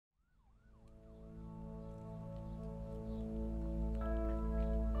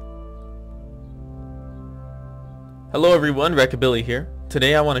Hello everyone, Recabilly here.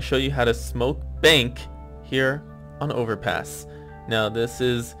 Today I want to show you how to smoke bank here on Overpass. Now there's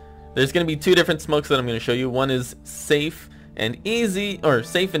going to be two different smokes that I'm going to show you. One is safe and easy, or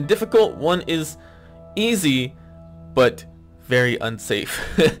safe and difficult. One is easy but very unsafe.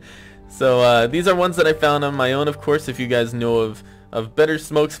 So these are ones that I found on my own, of course. If you guys know of better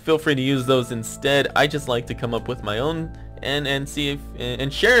smokes, feel free to use those instead. I just like to come up with my own and see if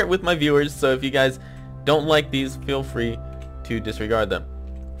and share it with my viewers. So if you guys don't like these, feel free to disregard them.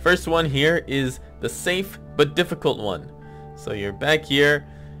 First one here is the safe but difficult one. So you're back here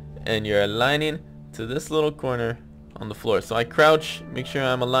and you're aligning to this little corner on the floor. So I crouch, make sure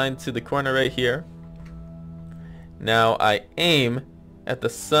I'm aligned to the corner right here. Now I aim at the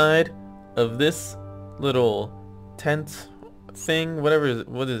side of this little tent thing, what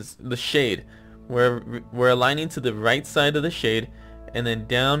is the shade. We're aligning to the right side of the shade and then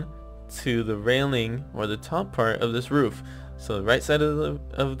down to the railing or the top part of this roof. So the right side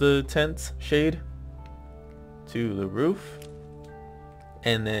of the tent shade to the roof,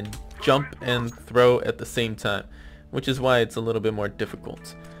 and then jump and throw at the same time, which is why it's a little bit more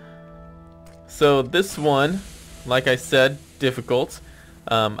difficult. So this one, like I said, difficult.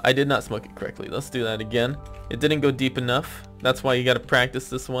 I did not smoke it correctly. Let's do that again. It didn't go deep enough. That's why you got to practice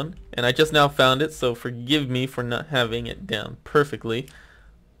this one, and I just now found it, so forgive me for not having it down perfectly.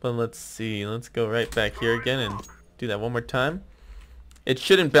 But let's see, let's go right back here again and do that one more time. It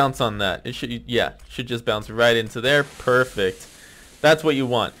shouldn't bounce on that. It should, yeah, should just bounce right into there. Perfect. That's what you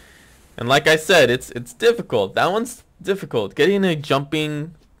want. And like I said, it's difficult. That one's difficult. Getting a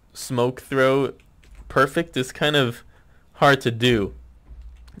jumping smoke throw perfect is kind of hard to do.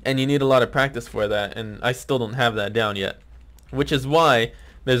 And you need a lot of practice for that, and I still don't have that down yet. Which is why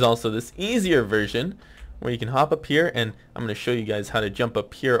there's also this easier version where you can hop up here, and I'm going to show you guys how to jump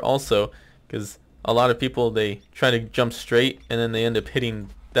up here also, because a lot of people, they try to jump straight and then they end up hitting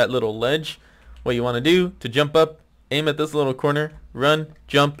that little ledge. What you want to do to jump up, aim at this little corner, run,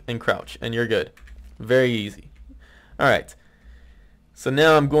 jump, and crouch, and you're good. Very easy. Alright, so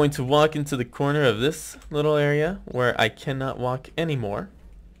now I'm going to walk into the corner of this little area where I cannot walk anymore.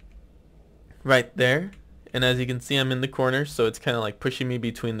 Right there, and as you can see, I'm in the corner, so it's kind of like pushing me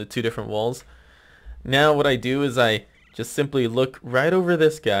between the two different walls. Now what I do is I just simply look right over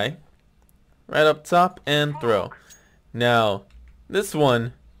this guy, right up top, and throw. Now this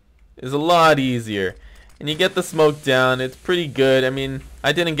one is a lot easier, and you get the smoke down. It's pretty good. I mean,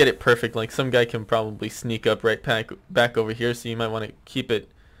 I didn't get it perfect. Like, some guy can probably sneak up right back over here, so you might want to keep it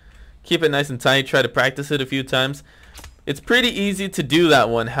nice and tight. Try to practice it a few times. It's pretty easy to do that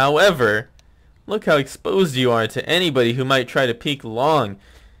one. However, look how exposed you are to anybody who might try to peek long.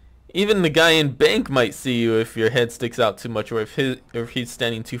 Even the guy in bank might see you if your head sticks out too much, or if he's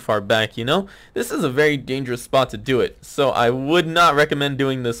standing too far back, you know? This is a very dangerous spot to do it. So I would not recommend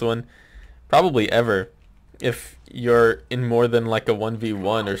doing this one, probably ever, if you're in more than like a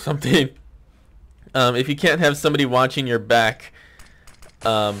 1v1 or something. If you can't have somebody watching your back,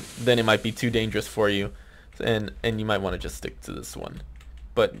 then it might be too dangerous for you, and you might want to just stick to this one.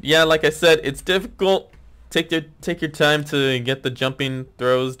 But yeah, like I said, it's difficult. Take your time to get the jumping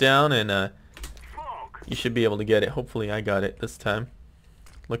throws down, and you should be able to get it. Hopefully I got it this time.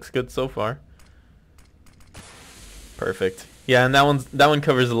 Looks good so far. Perfect. Yeah, and that one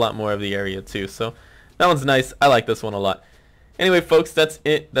covers a lot more of the area too, so that one's nice. I like this one a lot. Anyway, folks, that's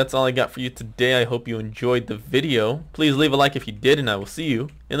it. That's all I got for you today. I hope you enjoyed the video. Please leave a like if you did, and I will see you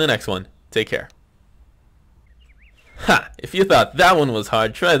in the next one. Take care. Ha! If you thought that one was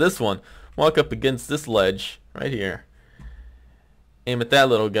hard, try this one. Walk up against this ledge right here. Aim at that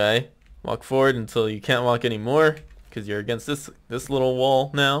little guy. Walk forward until you can't walk anymore, because you're against this little wall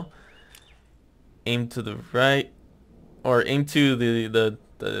now. Aim to the right, or aim to the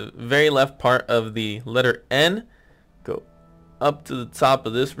very left part of the letter N. Go up to the top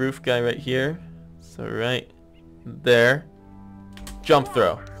of this roof guy right here. So right there. Jump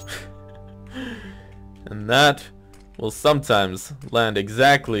throw. And that will sometimes land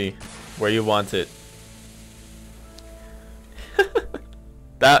exactly where you want it.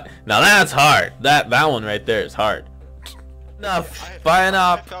 Now that's hard. That one right there is hard. Enough. Buy an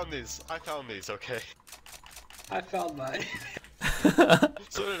op. I found these, okay. I found mine.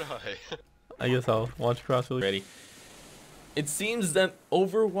 So did I. I guess I'll watch Crosshair. Ready. It seems that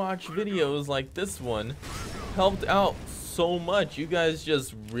Overwatch videos like this one helped out so much. You guys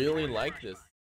just really like this.